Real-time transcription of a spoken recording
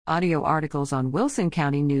Audio articles on Wilson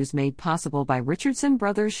County News made possible by Richardson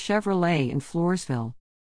Brothers Chevrolet in Floresville.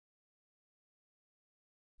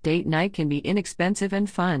 Date night can be inexpensive and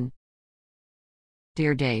fun.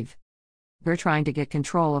 Dear Dave, we're trying to get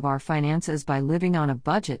control of our finances by living on a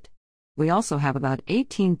budget. We also have about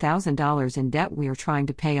 $18,000 in debt we are trying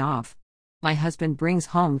to pay off. My husband brings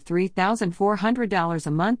home $3,400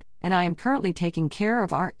 a month, and I am currently taking care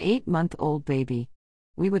of our 8-month-old baby.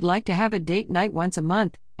 We would like to have a date night once a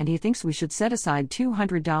month, and he thinks we should set aside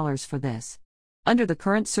 $200 for this. Under the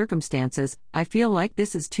current circumstances, I feel like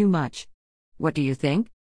this is too much. What do you think?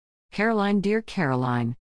 Caroline, dear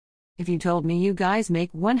Caroline. If you told me you guys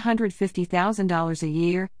make $150,000 a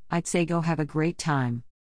year, I'd say go have a great time.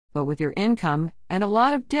 But with your income, and a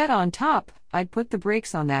lot of debt on top, I'd put the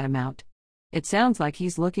brakes on that amount. It sounds like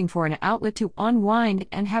he's looking for an outlet to unwind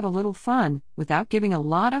and have a little fun, without giving a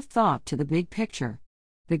lot of thought to the big picture.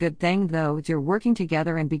 The good thing, though, is you're working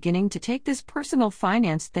together and beginning to take this personal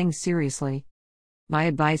finance thing seriously. My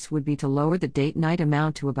advice would be to lower the date night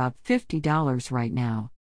amount to about $50 right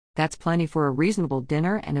now. That's plenty for a reasonable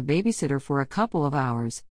dinner and a babysitter for a couple of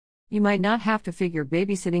hours. You might not have to figure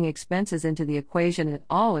babysitting expenses into the equation at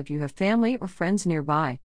all if you have family or friends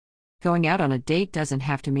nearby. Going out on a date doesn't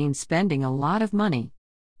have to mean spending a lot of money.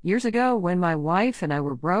 Years ago, when my wife and I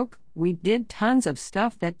were broke, we did tons of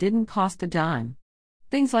stuff that didn't cost a dime.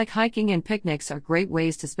 Things like hiking and picnics are great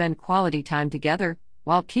ways to spend quality time together,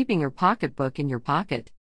 while keeping your pocketbook in your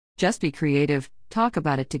pocket. Just be creative, talk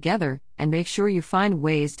about it together, and make sure you find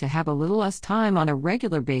ways to have a little less time on a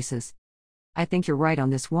regular basis. I think you're right on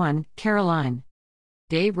this one, Caroline.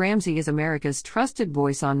 Dave Ramsey is America's trusted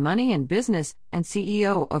voice on money and business, and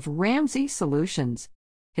CEO of Ramsey Solutions.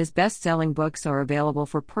 His best-selling books are available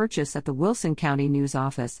for purchase at the Wilson County News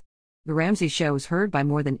office. The Ramsey Show is heard by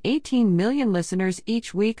more than 18 million listeners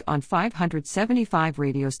each week on 575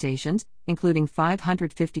 radio stations, including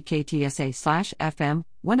 550 KTSA/FM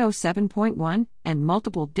 107.1 and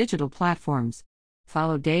multiple digital platforms.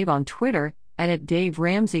 Follow Dave on Twitter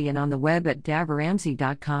 @DaveRamsey and on the web at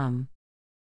DaveRamsey.com.